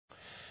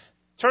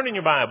Turn in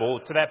your Bible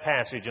to that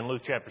passage in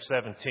Luke chapter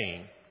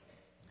 17.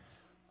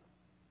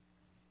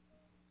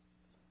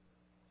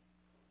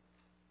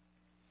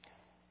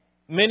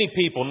 Many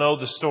people know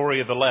the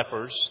story of the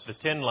lepers, the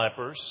 10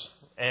 lepers,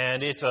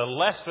 and it's a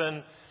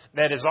lesson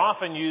that is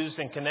often used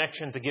in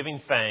connection to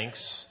giving thanks.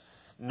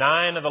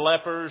 9 of the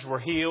lepers were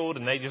healed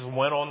and they just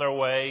went on their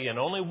way, and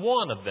only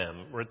one of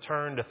them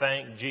returned to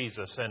thank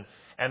Jesus.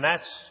 And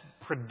that's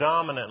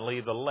predominantly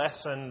the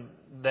lesson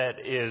that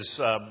is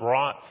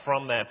brought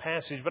from that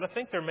passage. But I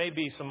think there may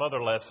be some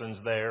other lessons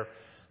there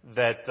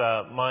that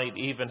might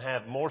even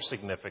have more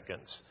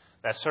significance.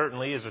 That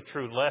certainly is a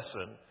true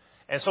lesson.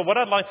 And so what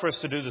I'd like for us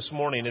to do this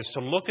morning is to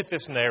look at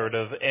this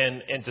narrative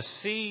and to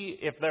see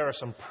if there are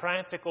some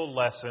practical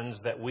lessons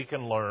that we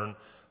can learn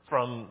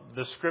from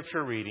the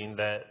scripture reading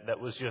that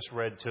was just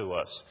read to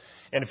us.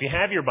 And if you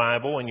have your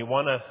Bible and you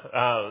want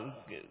to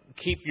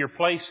keep your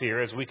place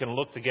here as we can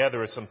look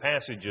together at some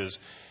passages,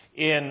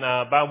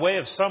 by way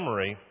of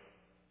summary,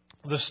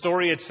 the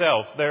story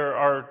itself, there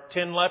are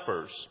 10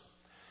 lepers.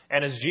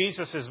 And as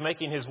Jesus is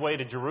making his way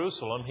to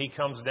Jerusalem, he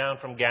comes down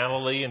from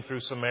Galilee and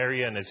through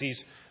Samaria, and as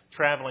he's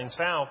traveling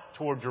south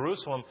toward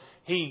Jerusalem,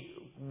 he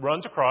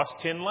runs across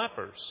 10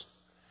 lepers.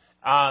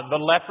 The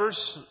lepers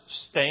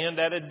stand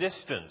at a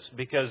distance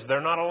because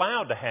they're not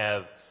allowed to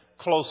have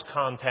close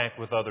contact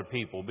with other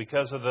people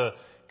because of the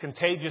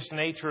contagious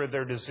nature of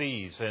their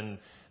disease. And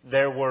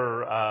there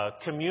were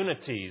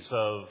communities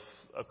of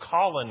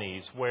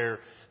colonies where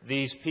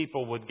these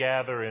people would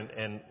gather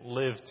and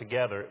live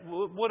together. It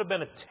would have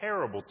been a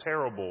terrible,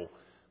 terrible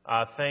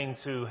thing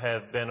to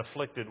have been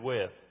afflicted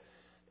with.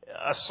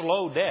 A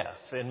slow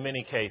death in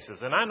many cases.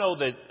 And I know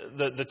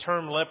that the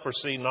term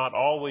leprosy not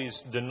always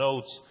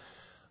denotes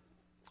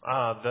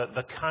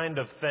the kind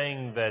of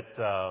thing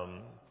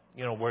that,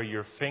 where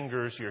your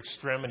fingers, your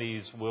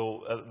extremities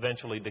will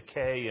eventually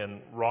decay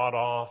and rot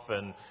off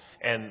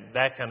and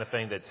that kind of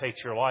thing that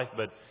takes your life.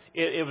 But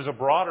it was a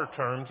broader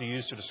term to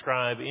use to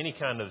describe any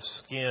kind of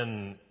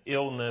skin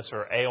illness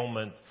or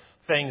ailment,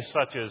 things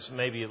such as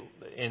maybe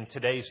in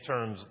today's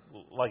terms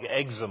like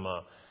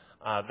eczema.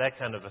 That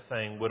kind of a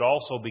thing would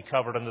also be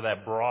covered under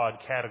that broad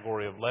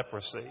category of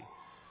leprosy.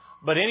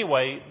 But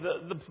anyway,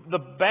 the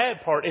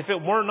bad part, if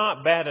it were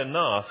not bad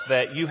enough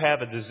that you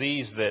have a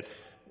disease that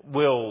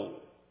will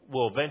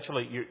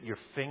eventually, your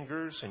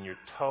fingers and your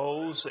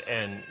toes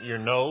and your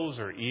nose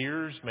or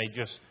ears may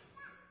just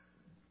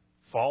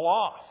fall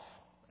off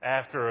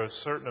after a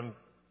certain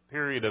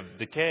period of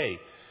decay.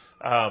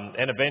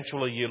 And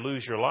eventually you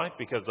lose your life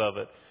because of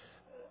it.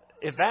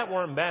 If that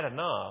weren't bad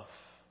enough,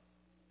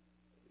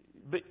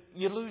 but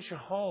you lose your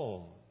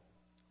home,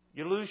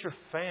 you lose your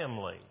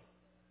family,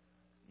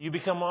 you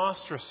become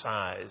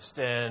ostracized.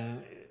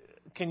 And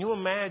can you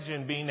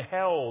imagine being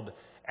held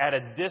at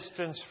a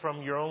distance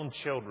from your own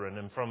children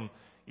and from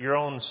your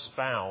own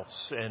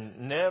spouse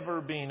and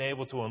never being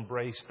able to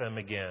embrace them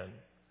again?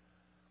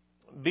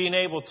 Being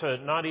able to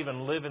not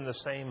even live in the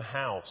same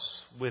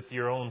house with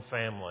your own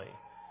family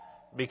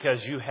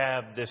because you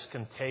have this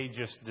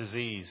contagious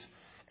disease.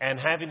 And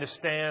having to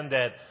stand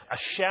at a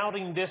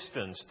shouting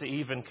distance to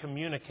even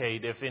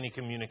communicate, if any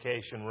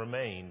communication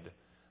remained,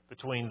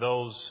 between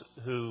those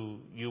who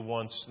you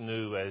once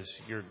knew as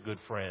your good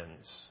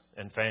friends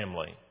and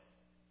family.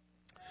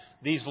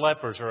 These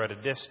lepers are at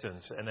a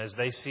distance, and as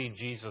they see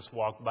Jesus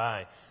walk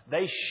by,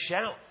 they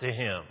shout to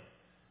him.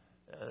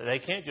 They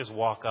can't just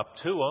walk up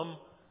to him.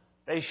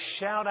 They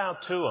shout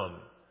out to him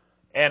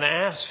and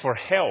ask for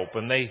help,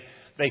 and they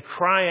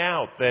cry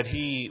out that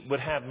he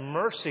would have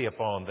mercy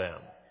upon them.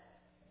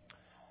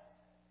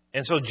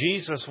 And so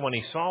Jesus, when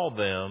he saw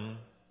them,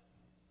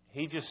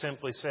 he just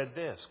simply said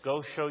this: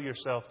 go show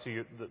yourself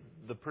to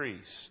the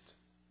priest.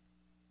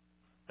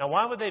 Now,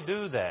 why would they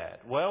do that?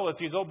 Well, if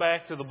you go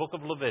back to the book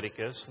of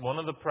Leviticus, one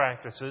of the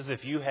practices,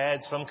 if you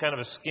had some kind of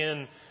a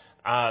skin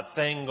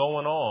thing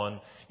going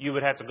on, you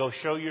would have to go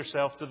show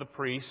yourself to the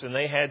priest, and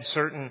they had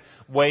certain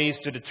ways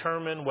to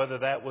determine whether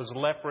that was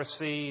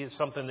leprosy,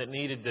 something that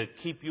needed to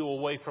keep you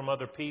away from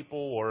other people,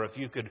 or if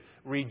you could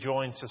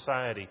rejoin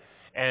society.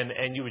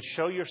 And you would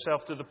show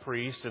yourself to the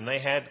priest, and they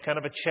had kind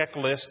of a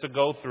checklist to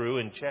go through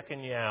and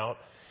checking you out.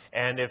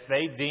 And if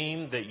they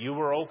deemed that you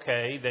were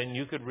okay, then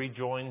you could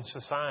rejoin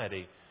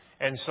society.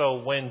 And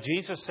so when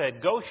Jesus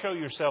said, go show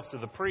yourself to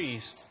the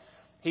priest,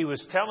 he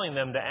was telling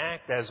them to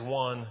act as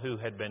one who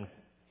had been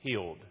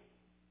healed.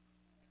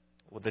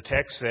 Well, the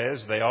text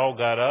says they all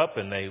got up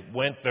and they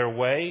went their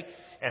way,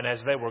 and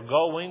as they were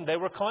going, they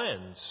were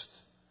cleansed.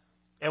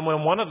 And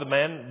when one of the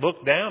men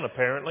looked down,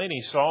 apparently, and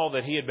he saw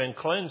that he had been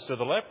cleansed of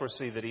the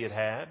leprosy that he had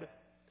had,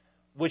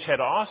 which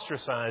had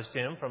ostracized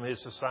him from his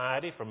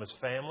society, from his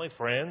family,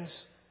 friends,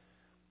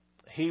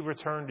 he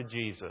returned to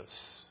Jesus.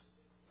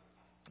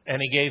 And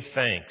he gave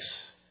thanks.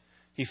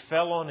 He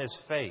fell on his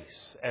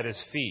face at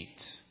his feet,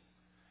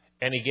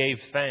 and he gave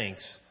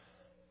thanks.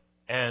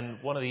 And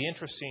one of the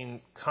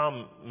interesting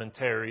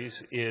commentaries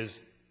is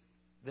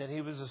that he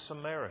was a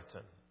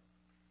Samaritan.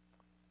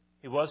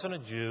 He wasn't a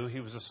Jew. He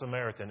was a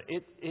Samaritan.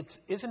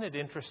 Isn't it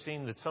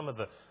interesting that some of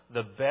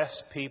the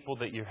best people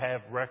that you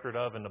have record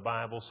of in the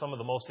Bible, some of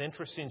the most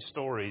interesting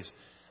stories,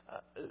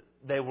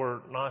 they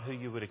were not who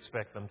you would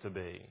expect them to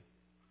be.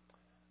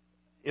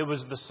 It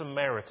was the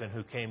Samaritan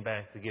who came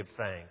back to give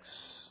thanks,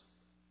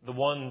 the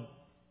one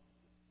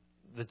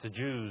that the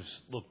Jews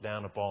looked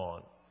down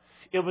upon.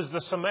 It was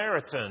the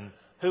Samaritan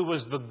who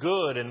was the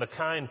good and the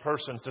kind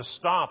person to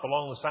stop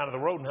along the side of the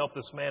road and help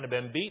this man who had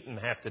been beaten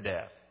half to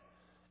death,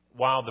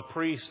 while the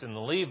priest and the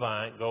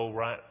Levite go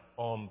right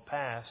on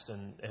past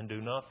and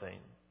do nothing.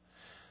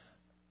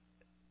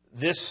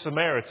 This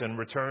Samaritan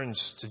returns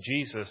to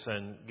Jesus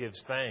and gives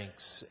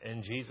thanks,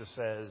 and Jesus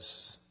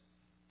says,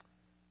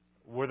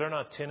 "Were there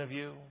not 10 of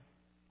you?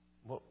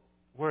 Well,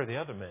 where are the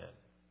other men?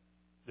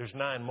 There's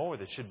 9 more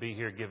that should be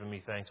here giving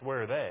me thanks.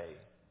 Where are they?"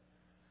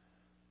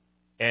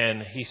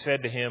 And he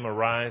said to him,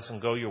 "Arise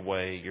and go your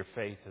way. Your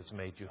faith has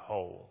made you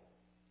whole."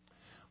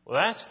 Well,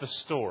 that's the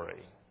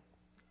story.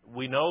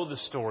 We know the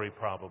story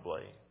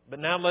probably. But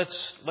now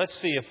let's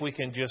see if we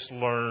can just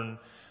learn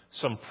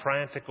some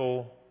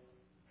practical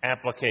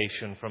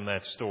application from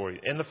that story.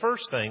 And the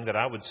first thing that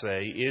I would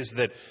say is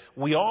that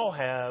we all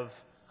have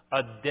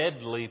a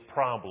deadly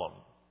problem.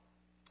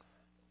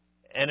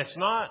 And it's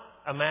not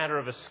a matter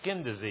of a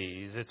skin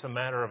disease. It's a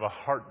matter of a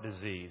heart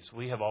disease.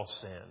 We have all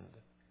sinned.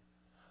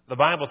 The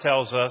Bible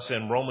tells us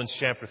in Romans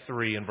chapter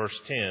 3 and verse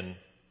 10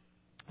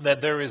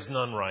 that there is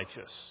none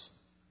righteous.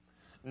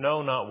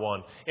 No, not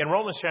one. In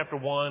Romans chapter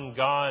 1,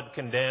 God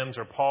condemns,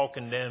 or Paul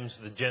condemns,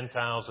 the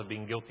Gentiles of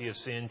being guilty of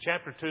sin.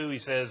 Chapter 2, he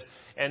says,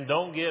 "And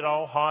don't get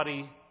all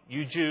haughty,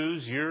 you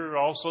Jews, you're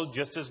also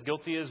just as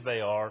guilty as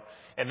they are."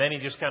 And then he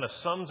just kind of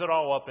sums it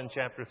all up in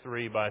chapter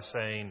 3 by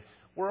saying,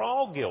 we're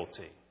all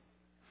guilty.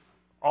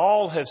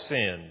 All have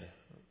sinned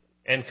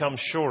and come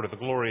short of the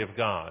glory of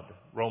God.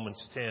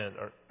 Romans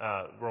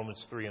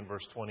 3 and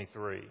verse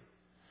 23.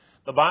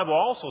 The Bible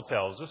also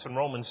tells us in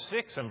Romans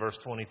 6 and verse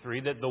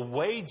 23 that the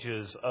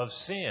wages of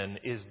sin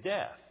is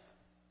death.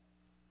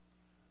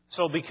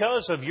 So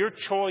because of your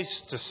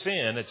choice to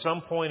sin at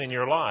some point in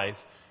your life,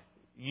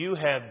 you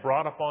have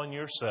brought upon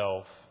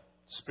yourself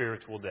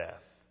spiritual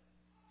death.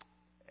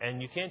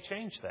 And you can't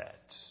change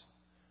that.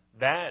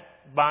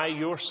 That by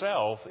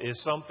yourself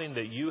is something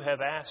that you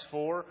have asked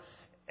for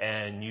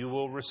and you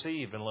will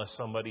receive unless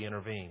somebody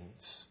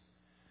intervenes.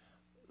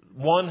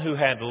 One who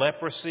had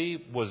leprosy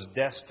was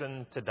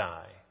destined to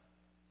die.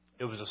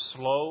 It was a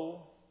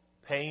slow,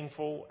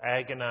 painful,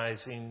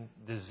 agonizing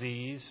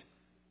disease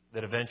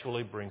that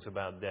eventually brings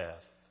about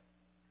death.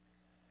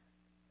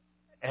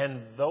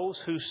 And those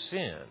who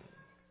sin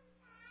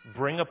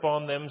bring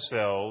upon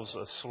themselves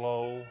a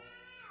slow,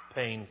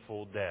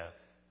 painful death.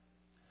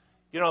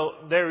 You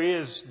know, there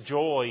is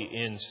joy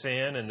in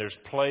sin and there's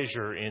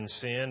pleasure in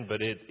sin,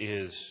 but it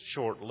is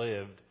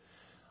short-lived.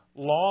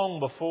 Long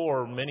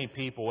before many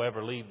people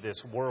ever leave this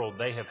world,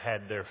 they have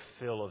had their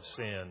fill of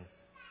sin,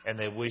 and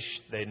they wish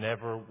they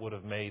never would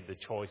have made the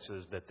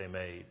choices that they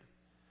made.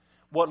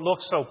 What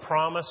looks so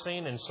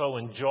promising and so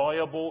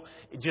enjoyable,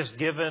 just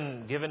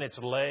given its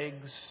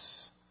legs,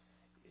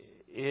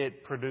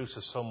 it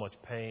produces so much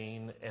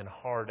pain and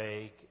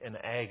heartache and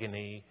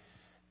agony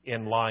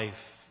in life.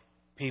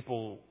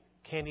 People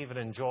can't even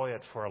enjoy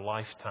it for a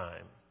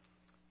lifetime.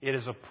 It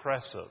is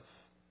oppressive,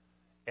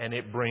 and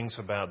it brings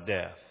about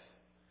death.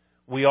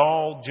 We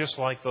all, just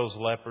like those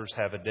lepers,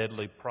 have a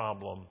deadly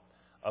problem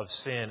of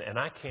sin, and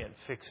I can't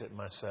fix it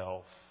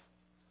myself.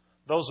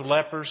 Those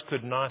lepers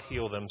could not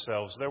heal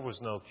themselves. There was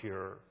no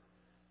cure.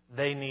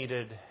 They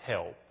needed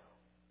help,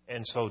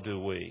 and so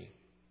do we.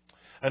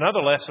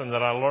 Another lesson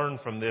that I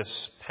learned from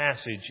this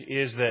passage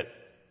is that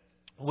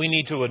we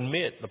need to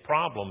admit the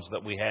problems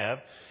that we have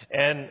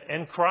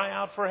and cry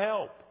out for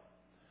help.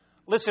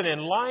 Listen, in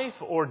life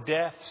or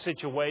death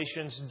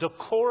situations,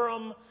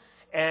 decorum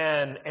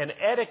and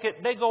etiquette,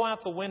 they go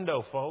out the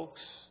window,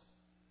 folks.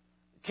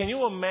 Can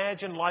you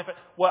imagine life?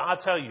 Well,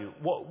 I'll tell you,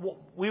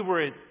 we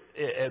were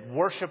at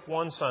worship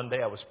one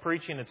Sunday. I was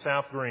preaching at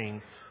South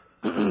Green,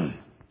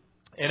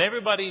 and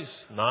everybody's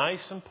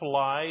nice and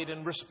polite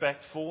and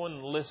respectful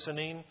and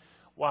listening.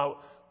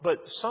 But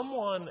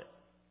someone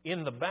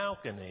in the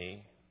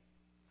balcony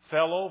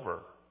fell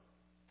over.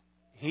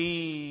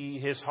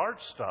 His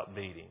heart stopped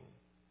beating.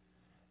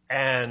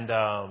 And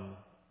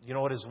you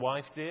know what his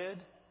wife did?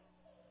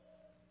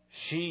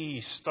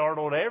 She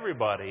startled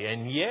everybody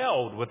and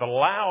yelled with a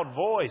loud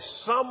voice,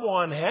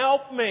 "Someone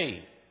help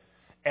me!"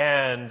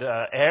 And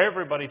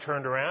everybody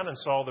turned around and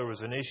saw there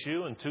was an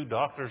issue, and 2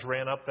 doctors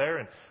ran up there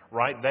and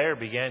right there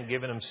began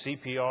giving him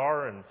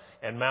CPR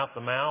and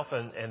mouth-to-mouth,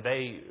 and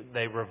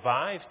they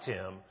revived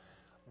him.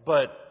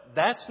 But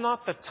that's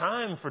not the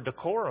time for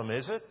decorum,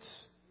 is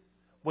it?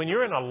 When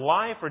you're in a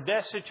life or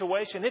death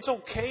situation, it's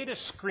okay to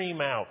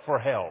scream out for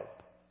help.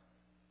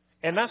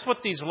 And that's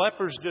what these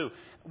lepers do.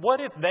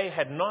 What if they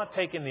had not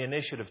taken the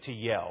initiative to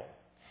yell?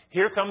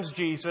 Here comes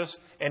Jesus,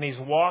 and He's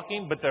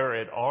walking, but they're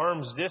at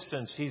arm's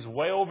distance. He's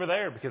way over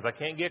there because I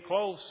can't get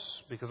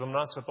close because I'm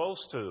not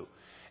supposed to.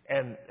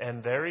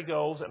 And there he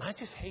goes. And I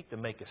just hate to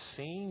make a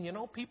scene. You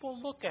know,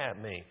 people look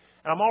at me.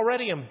 And I'm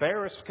already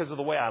embarrassed because of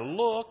the way I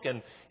look.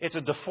 And it's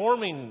a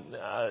deforming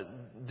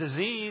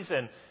disease.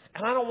 And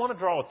I don't want to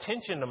draw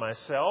attention to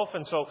myself.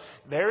 And so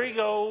there he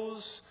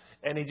goes.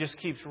 And he just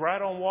keeps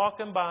right on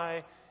walking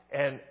by.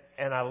 And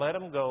I let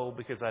him go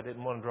because I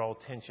didn't want to draw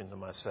attention to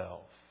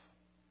myself.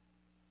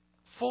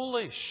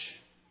 Foolish.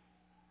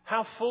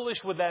 How foolish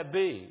would that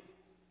be?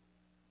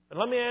 And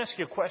let me ask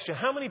you a question.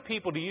 How many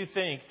people do you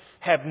think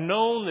have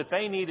known that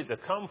they needed to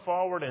come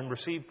forward and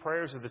receive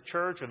prayers of the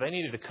church, or they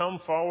needed to come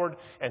forward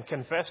and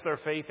confess their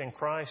faith in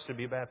Christ to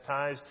be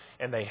baptized,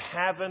 and they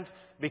haven't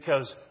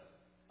because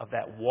of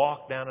that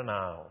walk down an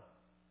aisle?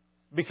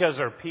 Because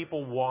there are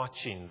people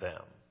watching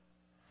them.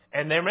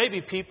 And there may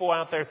be people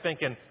out there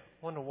thinking,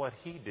 wonder what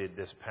he did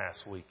this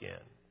past weekend.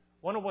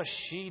 Wonder what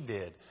she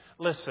did.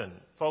 Listen,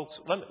 folks,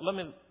 let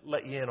me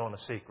let you in on a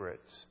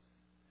secret.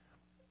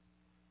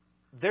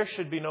 There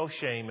should be no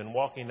shame in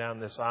walking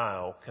down this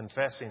aisle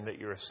confessing that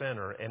you're a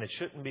sinner, and it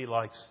shouldn't be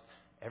like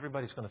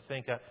everybody's going to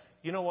think,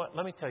 you know what,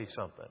 let me tell you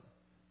something.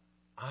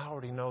 I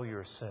already know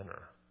you're a sinner.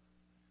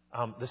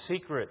 The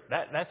secret,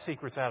 that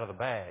secret's out of the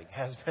bag,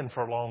 has been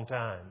for a long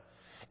time.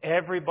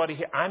 Everybody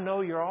here, I know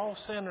you're all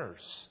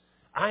sinners.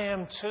 I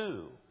am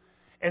too.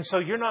 And so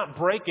you're not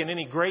breaking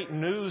any great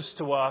news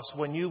to us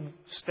when you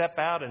step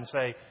out and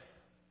say,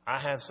 I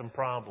have some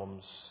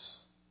problems.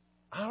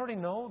 I already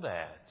know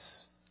that.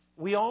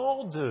 We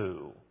all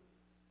do.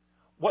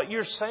 What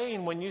you're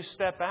saying when you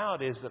step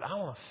out is that I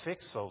want to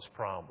fix those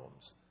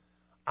problems.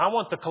 I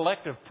want the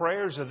collective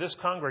prayers of this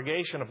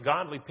congregation of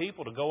godly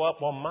people to go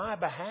up on my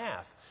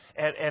behalf.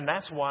 And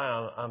that's why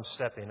I'm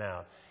stepping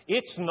out.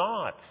 It's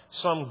not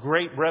some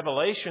great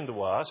revelation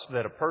to us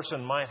that a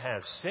person might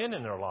have sin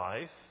in their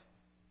life.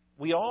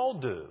 We all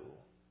do.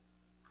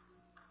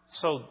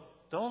 So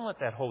don't let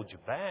that hold you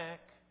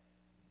back.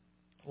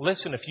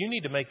 Listen, if you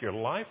need to make your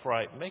life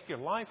right, make your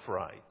life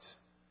right.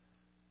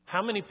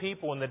 How many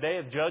people in the day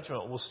of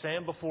judgment will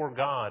stand before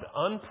God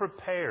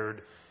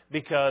unprepared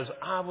because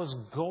I was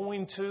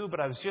going to, but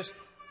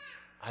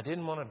I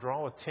didn't want to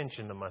draw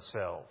attention to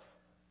myself.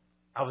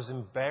 I was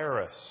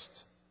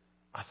embarrassed.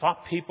 I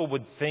thought people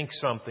would think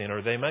something,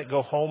 or they might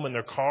go home in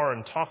their car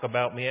and talk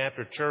about me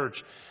after church.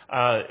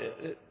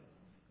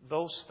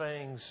 Those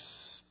things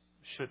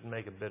shouldn't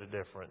make a bit of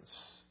difference.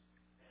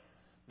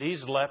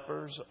 These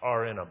lepers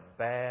are in a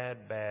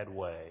bad, bad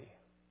way.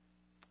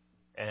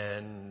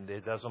 And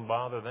it doesn't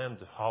bother them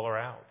to holler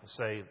out and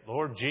say,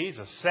 Lord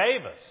Jesus,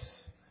 save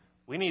us.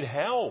 We need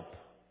help.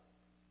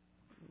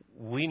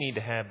 We need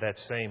to have that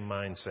same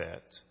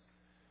mindset.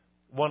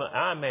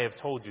 I may have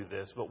told you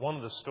this, but one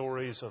of the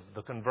stories of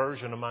the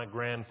conversion of my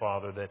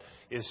grandfather that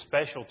is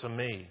special to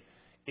me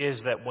is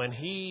that when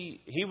he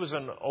was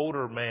an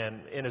older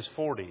man in his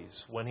 40s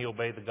when he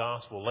obeyed the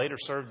gospel, later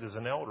served as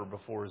an elder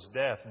before his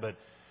death. But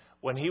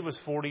when he was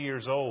 40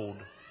 years old,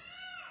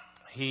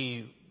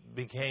 he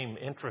became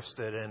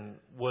interested and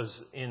was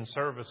in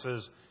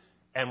services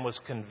and was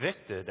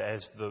convicted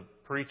as the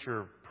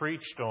preacher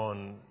preached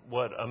on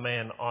what a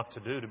man ought to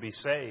do to be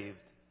saved.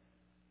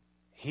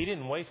 He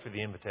didn't wait for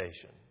the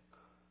invitation.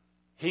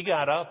 He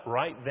got up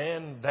right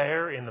then,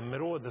 there in the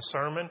middle of the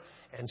sermon,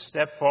 and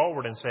stepped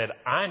forward and said,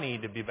 I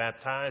need to be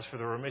baptized for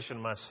the remission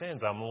of my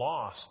sins. I'm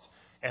lost.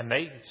 And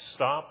they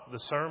stopped the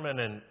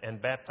sermon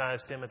and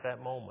baptized him at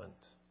that moment.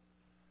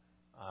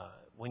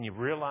 When you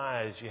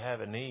realize you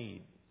have a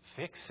need,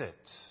 fix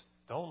it.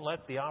 Don't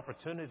let the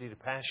opportunity to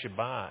pass you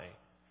by.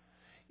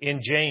 In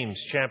James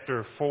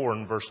chapter 4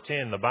 and verse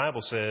 10, the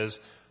Bible says,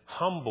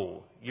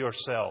 humble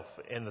yourself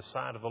in the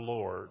sight of the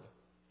Lord,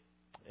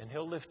 and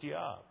He'll lift you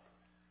up.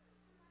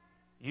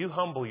 You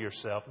humble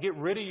yourself. Get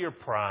rid of your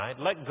pride.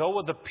 Let go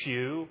of the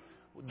pew.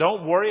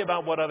 Don't worry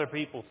about what other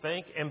people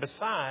think. And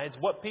besides,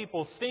 what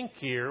people think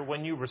here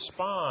when you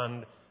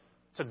respond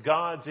to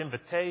God's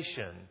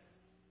invitation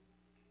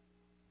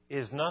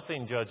is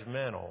nothing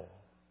judgmental.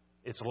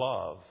 It's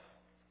love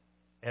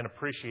and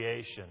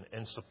appreciation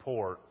and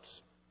support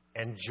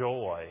and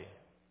joy.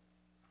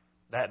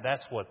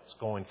 That's what's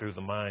going through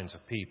the minds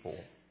of people.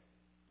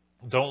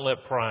 Don't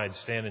let pride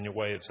stand in your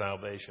way of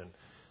salvation.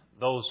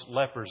 Those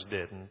lepers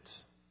didn't.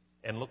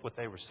 And look what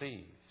they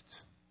received.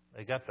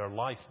 They got their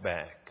life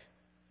back.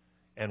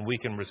 And we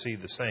can receive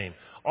the same.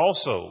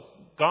 Also,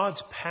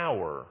 God's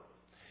power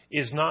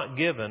is not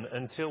given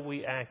until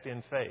we act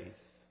in faith.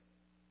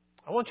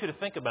 I want you to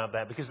think about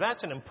that because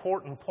that's an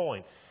important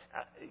point.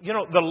 You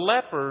know, the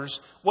lepers,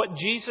 what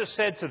Jesus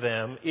said to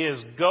them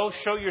is, go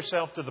show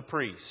yourself to the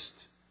priest.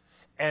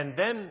 And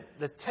then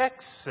the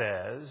text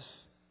says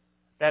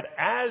that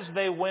as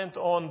they went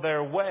on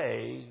their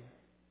way,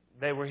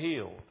 they were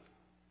healed.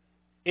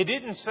 It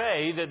didn't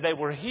say that they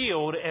were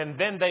healed and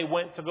then they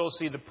went to go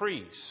see the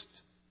priest.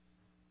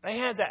 They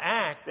had to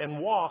act and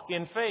walk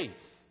in faith.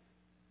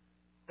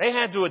 They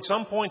had to at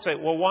some point say,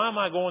 well, why am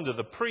I going to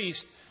the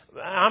priest?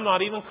 I'm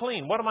not even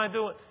clean. What am I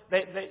doing?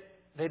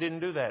 They didn't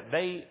do that.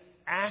 They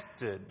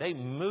acted. They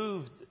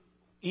moved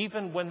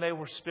even when they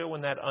were still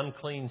in that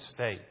unclean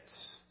state.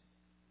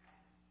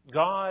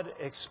 God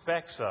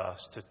expects us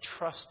to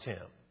trust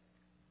Him.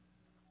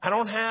 I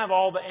don't have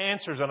all the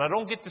answers, and I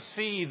don't get to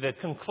see the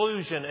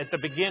conclusion at the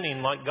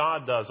beginning like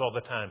God does all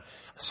the time.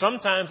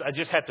 Sometimes I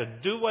just have to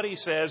do what He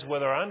says,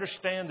 whether I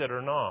understand it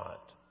or not.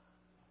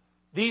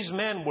 These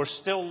men were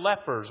still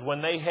lepers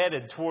when they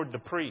headed toward the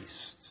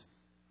priest.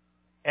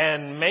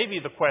 And maybe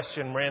the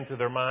question ran through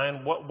their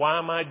mind, why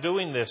am I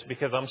doing this?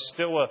 Because I'm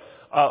still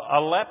a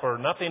leper.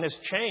 Nothing has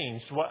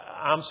changed.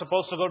 I'm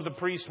supposed to go to the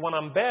priest when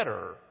I'm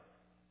better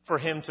for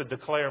him to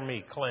declare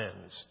me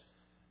cleansed.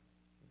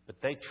 But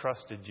they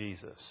trusted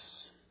Jesus.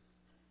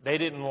 They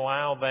didn't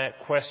allow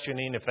that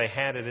questioning, if they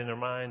had it in their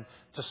mind,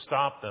 to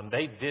stop them.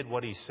 They did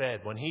what He said.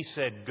 When He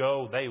said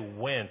go, they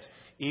went,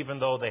 even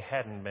though they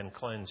hadn't been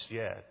cleansed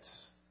yet.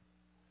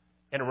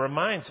 And it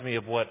reminds me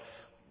of what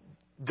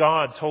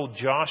God told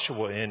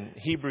Joshua in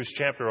Hebrews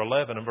chapter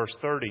 11 and verse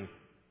 30.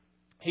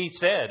 He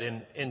said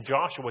in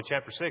Joshua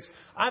chapter 6,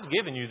 I've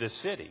given you this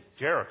city,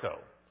 Jericho.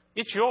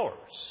 It's yours.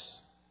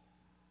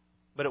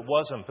 But it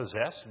wasn't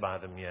possessed by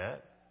them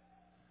yet.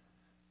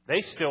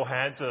 They still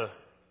had to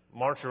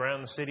march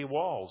around the city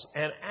walls.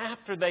 And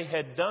after they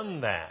had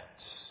done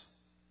that,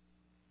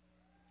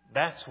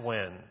 that's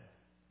when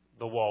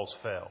the walls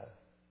fell.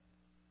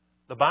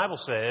 The Bible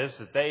says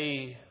that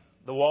the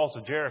walls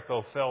of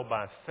Jericho fell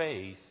by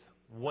faith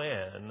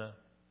when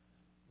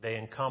they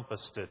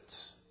encompassed it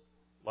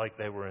like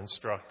they were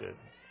instructed.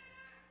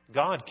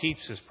 God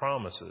keeps His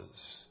promises,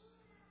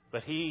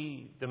 but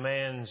He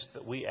demands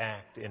that we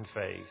act in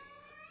faith.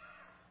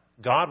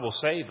 God will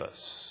save us,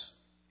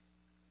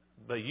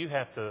 but you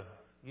have to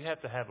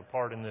have a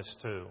part in this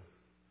too.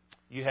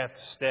 You have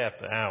to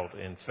step out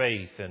in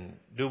faith and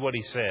do what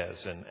He says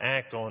and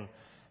act on.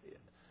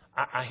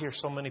 I hear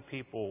so many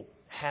people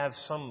have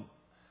some,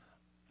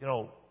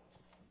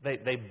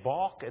 they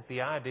balk at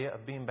the idea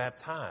of being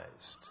baptized.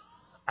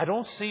 I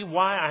don't see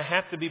why I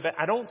have to be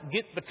baptized. I don't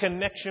get the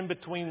connection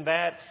between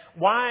that.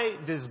 Why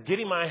does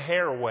getting my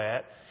hair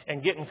wet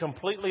and getting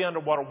completely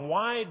underwater,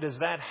 why does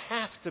that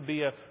have to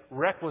be a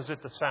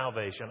requisite to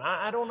salvation?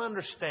 I don't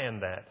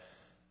understand that.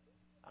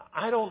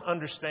 I don't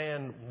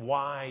understand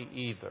why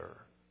either.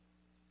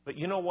 But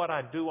you know what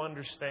I do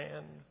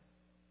understand?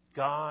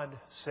 God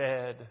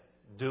said,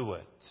 do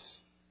it.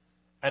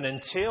 And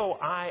until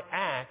I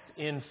act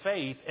in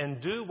faith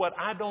and do what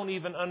I don't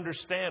even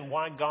understand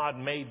why God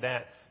made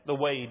that the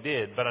way He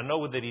did, but I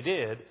know that He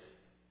did.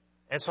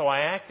 And so I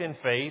act in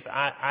faith.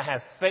 I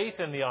have faith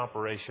in the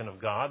operation of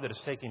God that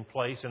is taking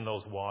place in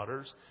those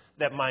waters,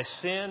 that my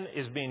sin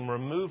is being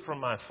removed from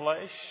my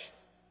flesh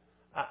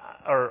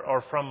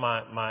or from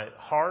my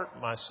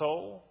heart, my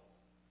soul.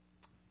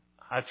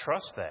 I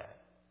trust that.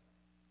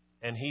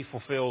 And He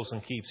fulfills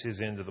and keeps His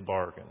end of the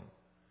bargain.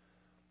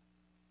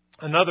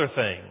 Another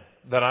thing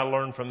that I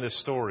learned from this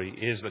story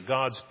is that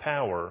God's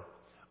power,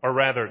 or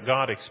rather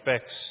God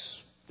expects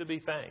to be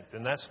thanked.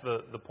 And that's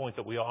the point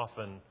that we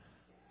often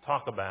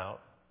talk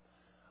about.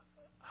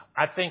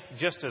 I think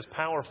just as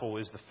powerful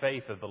is the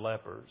faith of the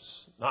lepers.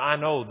 Now, I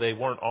know they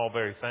weren't all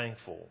very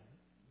thankful,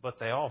 but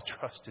they all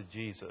trusted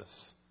Jesus.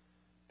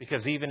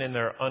 Because even in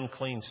their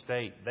unclean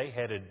state, they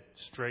headed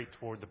straight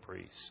toward the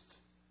priest.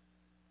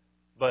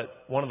 But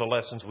one of the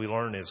lessons we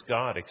learn is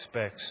God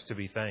expects to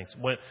be thanked.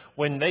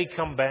 When they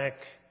come back,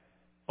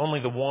 only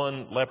the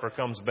one leper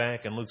comes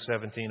back in Luke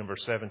 17 and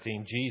verse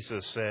 17.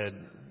 Jesus said,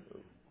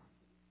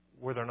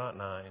 were there not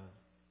 9?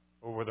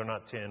 Or were there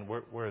not 10?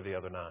 Where are the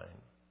other 9?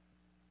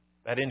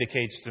 That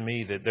indicates to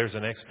me that there's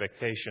an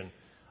expectation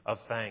of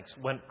thanks.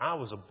 When I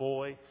was a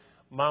boy,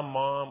 my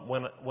mom,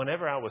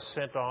 whenever I was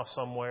sent off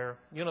somewhere,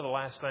 the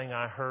last thing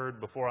I heard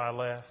before I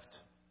left?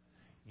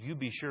 You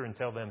be sure and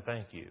tell them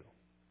thank you.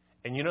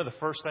 And the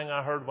first thing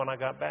I heard when I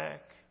got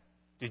back?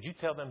 Did you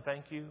tell them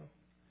thank you?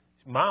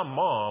 My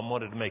mom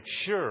wanted to make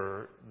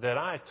sure that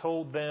I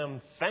told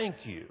them thank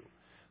you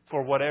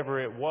for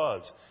whatever it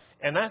was.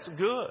 And that's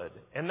good.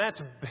 And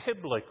that's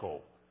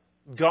biblical.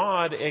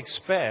 God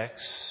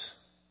expects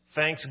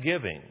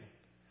thanksgiving.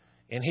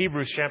 In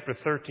Hebrews chapter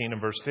 13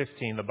 and verse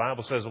 15, the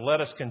Bible says, let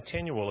us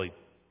continually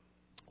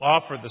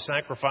offer the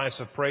sacrifice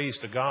of praise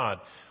to God,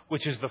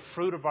 which is the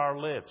fruit of our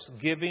lips,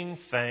 giving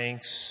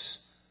thanks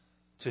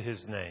to His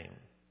name.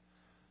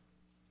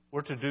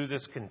 We're to do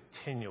this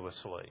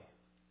continuously.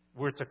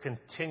 We're to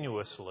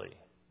continuously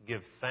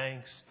give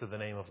thanks to the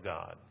name of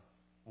God.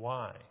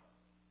 Why?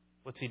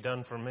 What's He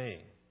done for me?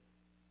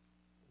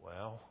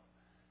 Well,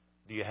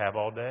 do you have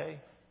all day?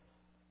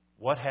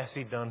 What has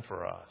He done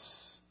for us?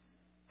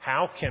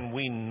 How can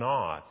we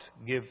not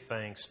give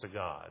thanks to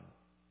God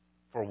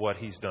for what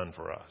He's done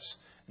for us?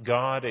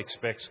 God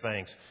expects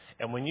thanks.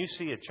 And when you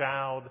see a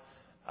child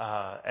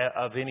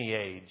of any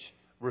age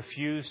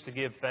refuse to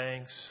give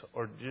thanks,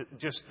 or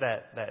just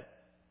that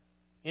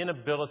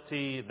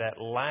inability,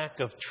 that lack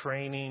of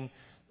training,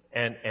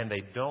 and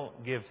they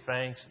don't give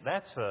thanks,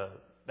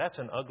 that's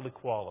an ugly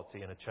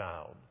quality in a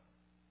child.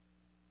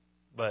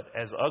 But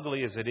as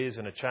ugly as it is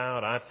in a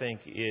child, I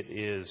think it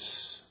is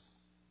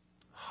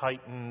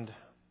heightened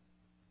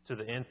to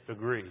the nth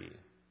degree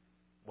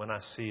when I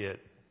see it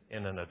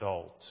in an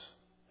adult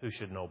who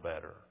should know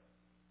better.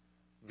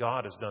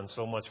 God has done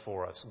so much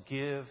for us.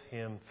 Give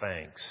Him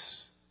thanks.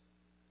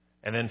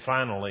 And then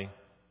finally,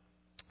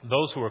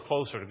 those who are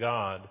closer to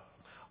God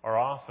are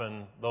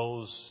often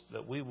those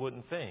that we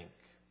wouldn't think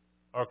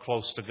are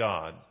close to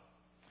God.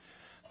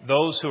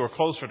 Those who are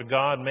closer to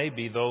God may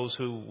be those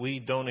who we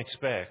don't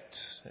expect.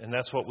 And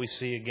that's what we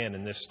see again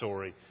in this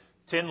story.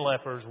 10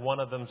 lepers, one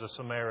of them's a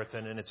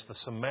Samaritan, and it's the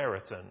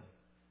Samaritan,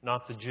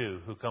 not the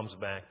Jew, who comes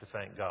back to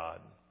thank God.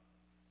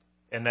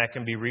 And that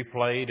can be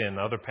replayed in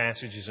other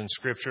passages in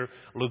Scripture.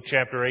 Luke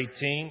chapter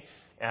 18,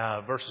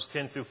 verses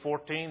 10 through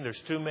 14,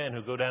 there's 2 men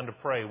who go down to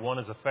pray. One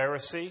is a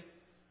Pharisee.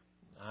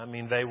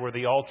 They were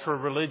the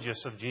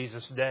ultra-religious of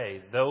Jesus'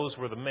 day. Those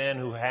were the men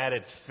who had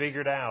it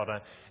figured out,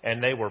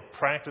 and they were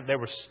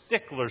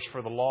sticklers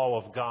for the law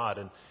of God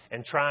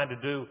and trying to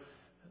do.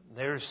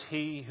 There's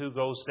he who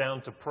goes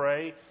down to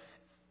pray,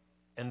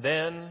 and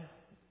then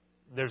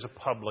there's a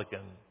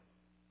publican,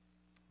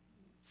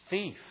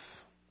 thief,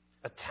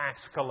 a tax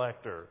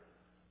collector,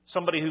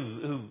 somebody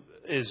who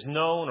is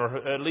known,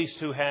 or at least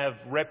who have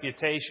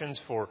reputations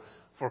for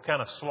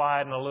kind of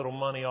sliding a little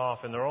money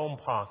off in their own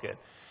pocket.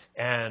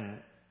 And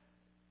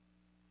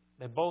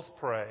they both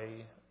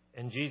pray,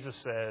 and Jesus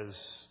says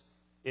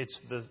it's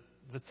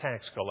the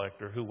tax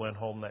collector who went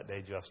home that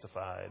day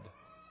justified.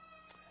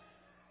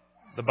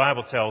 The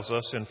Bible tells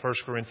us in 1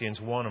 Corinthians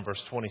 1 and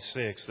verse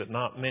 26 that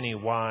not many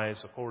wise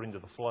according to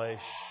the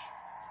flesh,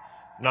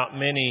 not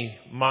many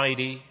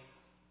mighty,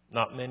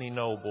 not many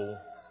noble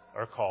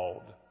are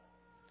called.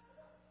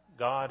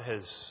 God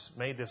has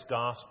made this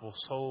gospel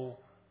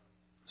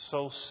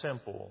so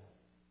simple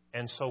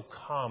and so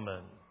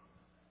common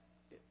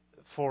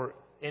for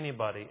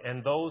anybody.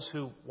 And those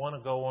who want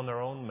to go on their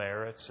own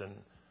merits and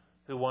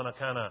who want to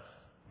kind of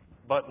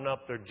button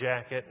up their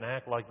jacket and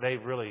act like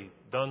they've really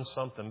done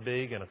something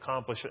big and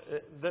accomplished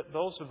it,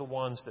 those are the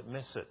ones that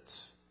miss it.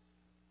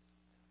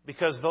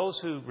 Because those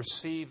who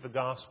receive the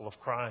gospel of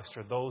Christ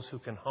are those who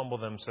can humble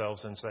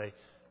themselves and say,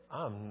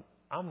 I'm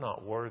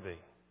not worthy.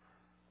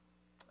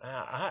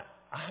 I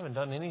haven't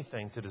done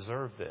anything to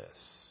deserve this.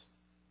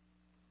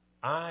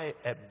 I,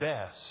 at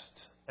best,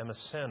 am a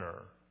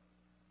sinner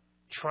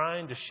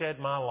trying to shed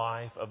my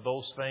life of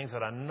those things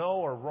that I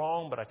know are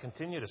wrong, but I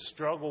continue to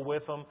struggle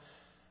with them.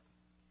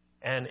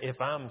 And if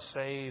I'm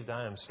saved,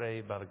 I am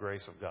saved by the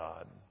grace of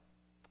God,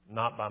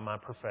 not by my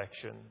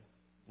perfection,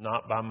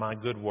 not by my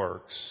good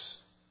works.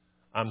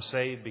 I'm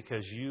saved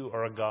because you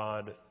are a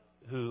God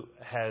who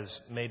has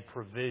made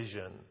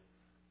provision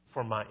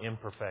for my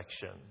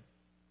imperfection.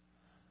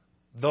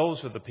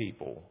 Those are the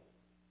people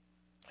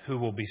who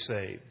will be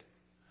saved.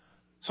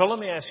 So let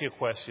me ask you a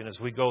question as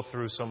we go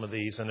through some of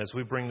these and as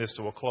we bring this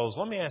to a close.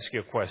 Let me ask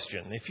you a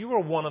question. If you were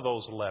one of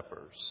those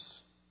lepers,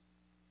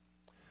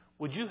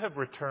 would you have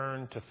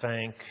returned to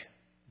thank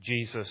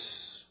Jesus?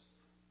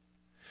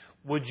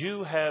 Would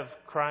you have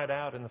cried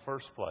out in the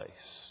first place?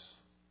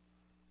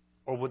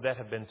 Or would that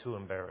have been too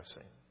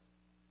embarrassing?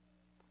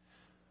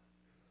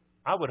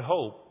 I would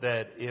hope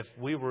that if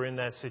we were in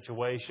that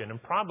situation,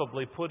 and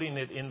probably putting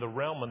it in the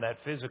realm of that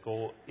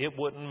physical, it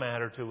wouldn't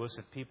matter to us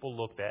if people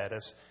looked at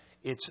us.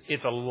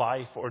 It's a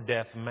life or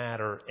death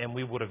matter, and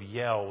we would have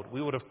yelled.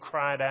 We would have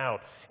cried out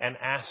and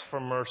asked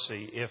for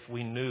mercy if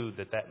we knew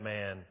that that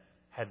man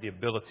had the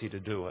ability to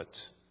do it.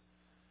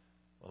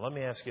 Well, let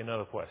me ask you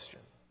another question.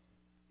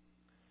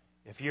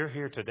 If you're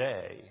here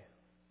today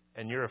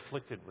and you're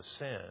afflicted with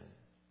sin,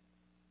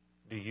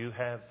 do you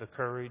have the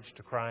courage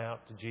to cry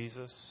out to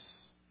Jesus?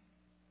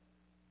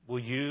 Will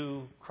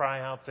you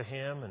cry out to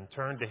Him and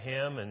turn to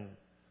Him and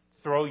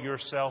throw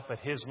yourself at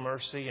His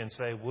mercy and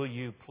say, will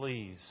you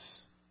please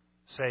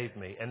save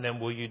me? And then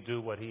will you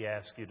do what He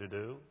asks you to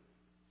do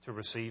to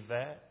receive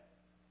that?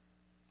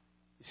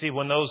 You see,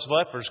 when those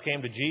lepers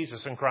came to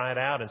Jesus and cried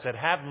out and said,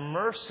 have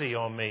mercy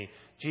on me,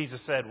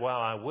 Jesus said, well,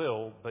 I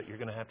will, but you're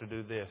going to have to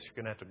do this. You're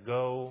going to have to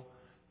go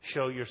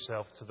show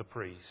yourself to the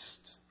priest.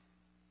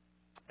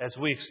 As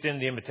we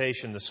extend the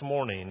invitation this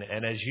morning,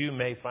 and as you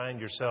may find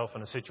yourself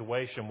in a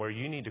situation where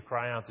you need to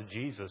cry out to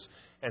Jesus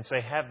and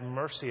say, have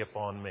mercy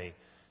upon me,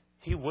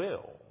 He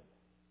will.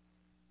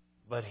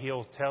 But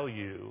He'll tell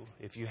you,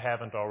 if you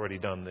haven't already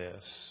done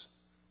this,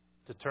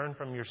 to turn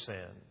from your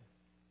sin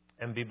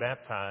and be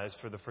baptized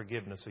for the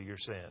forgiveness of your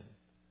sin.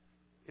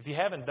 If you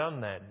haven't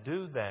done that,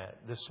 do that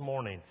this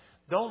morning.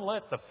 Don't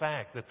let the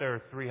fact that there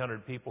are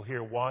 300 people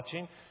here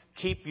watching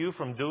keep you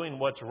from doing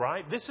what's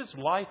right. This is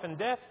life and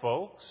death,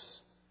 folks.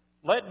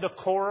 Let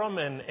decorum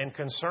and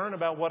concern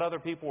about what other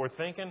people are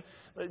thinking,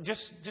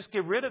 just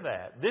get rid of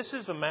that. This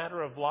is a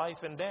matter of life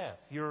and death,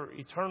 your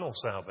eternal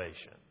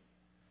salvation.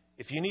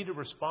 If you need to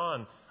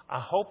respond, I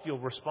hope you'll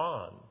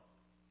respond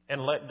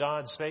and let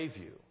God save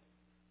you.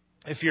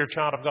 If you're a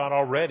child of God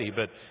already,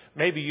 but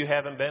maybe you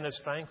haven't been as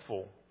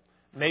thankful.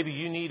 Maybe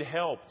you need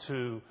help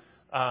to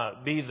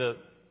be the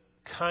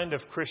kind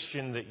of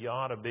Christian that you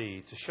ought to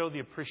be, to show the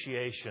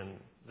appreciation,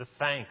 the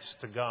thanks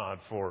to God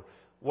for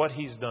what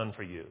He's done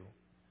for you.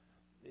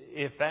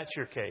 If that's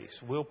your case,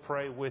 we'll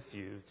pray with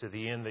you to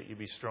the end that you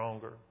be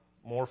stronger,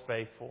 more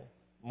faithful,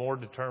 more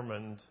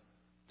determined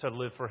to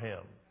live for Him.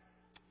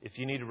 If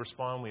you need to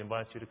respond, we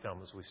invite you to come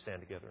as we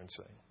stand together and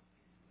sing.